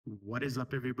What is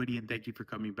up, everybody, and thank you for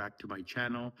coming back to my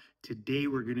channel. Today,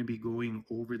 we're going to be going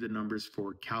over the numbers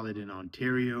for Caledon,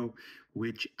 Ontario,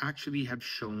 which actually have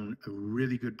shown a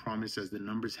really good promise as the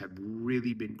numbers have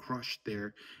really been crushed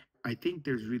there. I think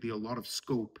there's really a lot of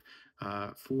scope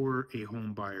for a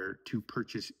home buyer to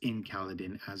purchase in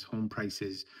Caledon as home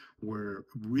prices were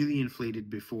really inflated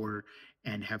before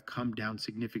and have come down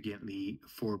significantly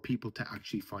for people to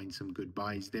actually find some good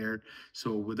buys there.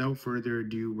 So without further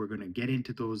ado, we're going to get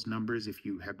into those numbers. If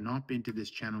you have not been to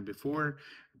this channel before,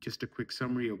 just a quick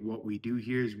summary of what we do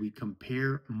here is we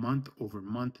compare month over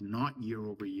month, not year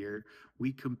over year.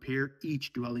 We compare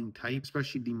each dwelling type,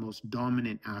 especially the most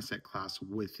dominant asset class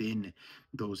within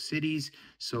those cities.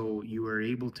 So you are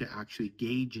able to actually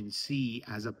gauge and see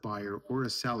as a buyer or a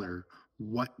seller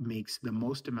what makes the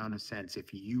most amount of sense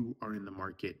if you are in the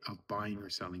market of buying or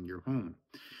selling your home.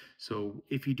 So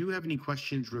if you do have any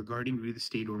questions regarding real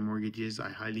estate or mortgages, I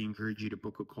highly encourage you to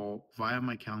book a call via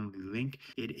my Calendly link.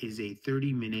 It is a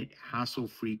 30-minute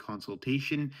hassle-free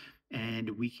consultation, and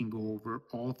we can go over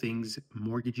all things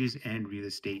mortgages and real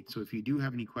estate. So if you do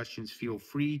have any questions, feel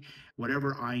free.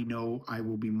 Whatever I know, I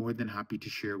will be more than happy to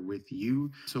share with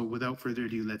you. So without further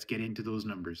ado, let's get into those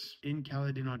numbers. In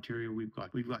Caledon, Ontario, we've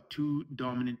got two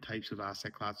dominant types of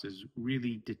asset classes,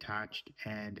 really detached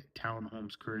and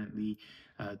townhomes currently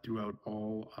throughout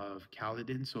all of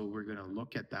Caledon. So we're going to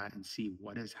look at that and see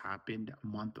what has happened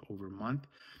month over month.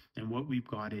 And what we've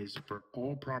got is for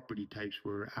all property types,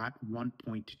 we're at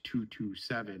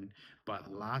 1.227,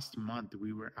 but last month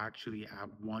we were actually at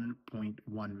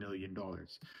 $1.1 million.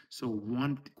 So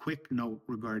one quick note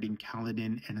regarding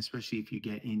Caledon, and especially if you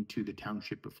get into the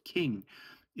township of King,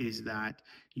 is that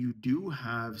you do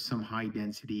have some high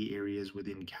density areas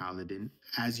within Caledon,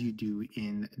 as you do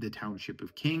in the township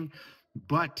of King.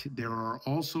 But there are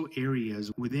also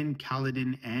areas within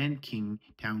Caledon and King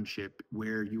Township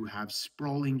where you have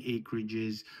sprawling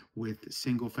acreages with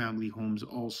single family homes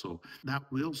also. That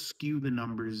will skew the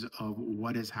numbers of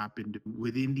what has happened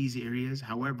within these areas.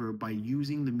 However, by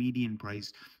using the median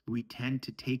price, we tend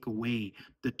to take away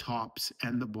the tops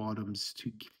and the bottoms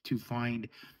to find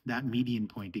that median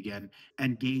point again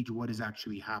and gauge what is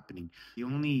actually happening. The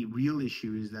only real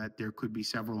issue is that there could be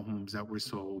several homes that were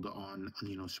sold on,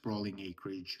 sprawling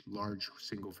acreage, large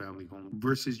single family home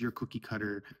versus your cookie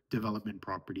cutter development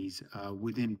properties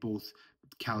within both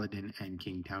Caledon and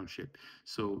King Township.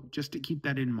 So just to keep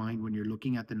that in mind when you're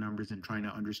looking at the numbers and trying to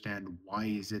understand why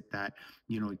is it that,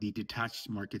 the detached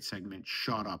market segment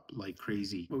shot up like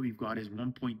crazy. What we've got is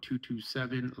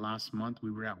 1.227. Last month we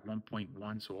were at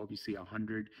 1.1, so obviously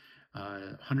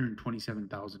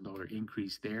 $127,000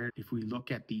 increase there. If we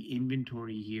look at the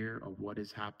inventory here of what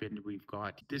has happened, we've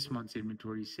got this month's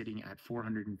inventory sitting at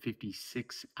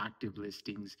 456 active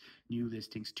listings, new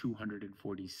listings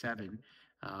 247.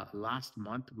 Last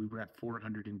month, we were at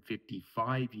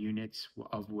 455 units,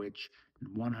 of which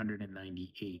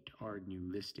 198 are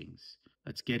new listings.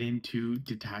 Let's get into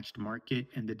detached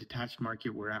market. And the detached market,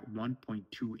 we're at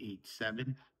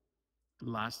 1.287.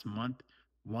 Last month,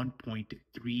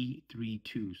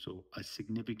 1.332. So a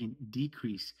significant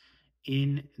decrease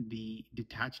in the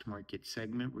detached market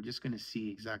segment. We're just going to see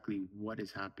exactly what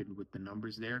has happened with the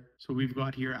numbers there. So we've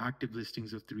got here active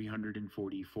listings of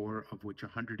 344, of which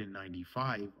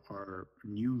 195 are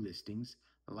new listings.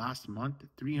 Last month,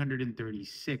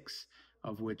 336,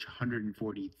 of which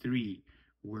 143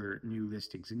 were new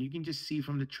listings. And you can just see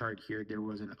from the chart here, there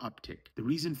was an uptick. The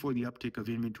reason for the uptick of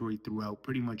inventory throughout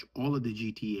pretty much all of the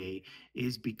GTA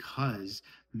is because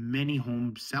many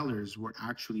home sellers were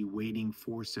actually waiting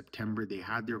for September. They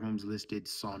had their homes listed,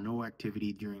 saw no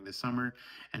activity during the summer,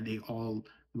 and they all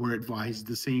were advised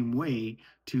the same way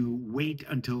to wait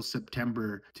until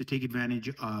September to take advantage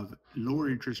of lower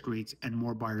interest rates and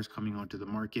more buyers coming onto the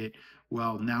market.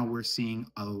 Well, now we're seeing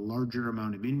a larger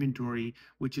amount of inventory,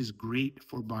 which is great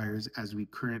for buyers as we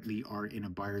currently are in a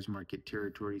buyer's market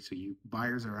territory. So you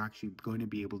buyers are actually going to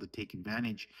be able to take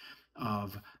advantage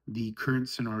of the current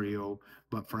scenario,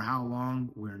 but for how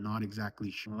long, we're not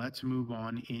exactly sure. Let's move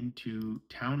on into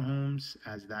townhomes,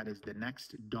 as that is the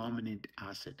next dominant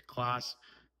asset class.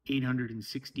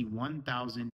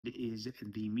 861,000 is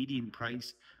the median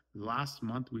price. Last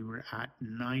month we were at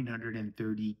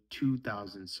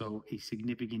 932,000, so a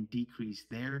significant decrease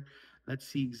there. Let's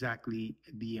see exactly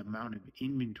the amount of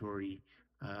inventory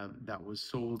that was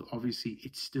sold. Obviously,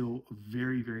 it's still a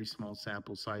very, very small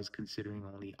sample size considering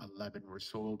only 11 were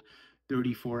sold.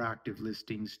 34 active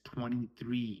listings,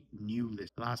 23 new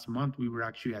listings. Last month, we were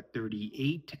actually at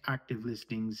 38 active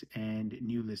listings, and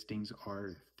new listings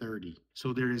are 30.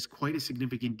 So there is quite a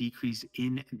significant decrease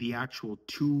in the actual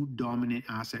two dominant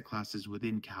asset classes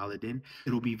within Caledon.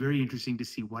 It'll be very interesting to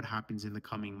see what happens in the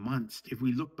coming months. If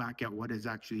we look back at what has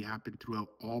actually happened throughout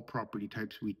all property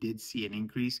types, we did see an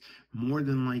increase. More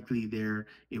than likely there,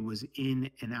 it was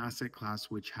in an asset class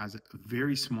which has a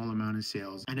very small amount of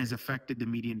sales and has affected the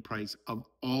median price of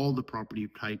all the property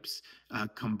types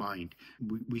combined.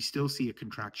 We still see a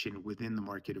contraction within the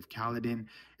market of Caledon.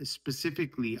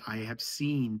 Specifically, I have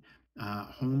seen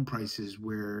home prices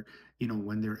where,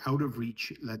 when they're out of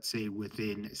reach, let's say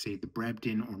within, say, the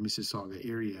Brampton or Mississauga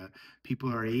area,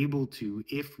 people are able to,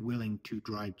 if willing to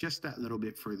drive just that little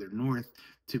bit further north,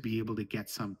 to be able to get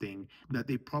something that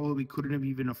they probably couldn't have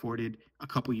even afforded a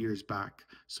couple years back.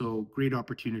 So great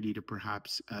opportunity to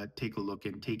perhaps take a look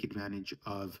and take advantage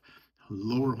of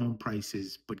lower home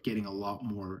prices, but getting a lot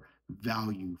more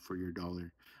value for your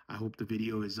dollar. I hope the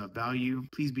video is of value.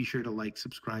 Please be sure to like,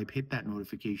 subscribe, hit that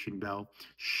notification bell,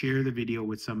 share the video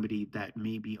with somebody that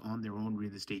may be on their own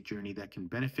real estate journey that can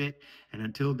benefit. And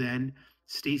until then,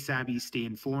 stay savvy, stay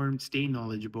informed, stay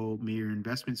knowledgeable. May your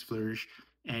investments flourish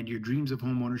and your dreams of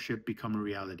home ownership become a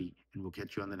reality. And we'll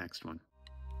catch you on the next one.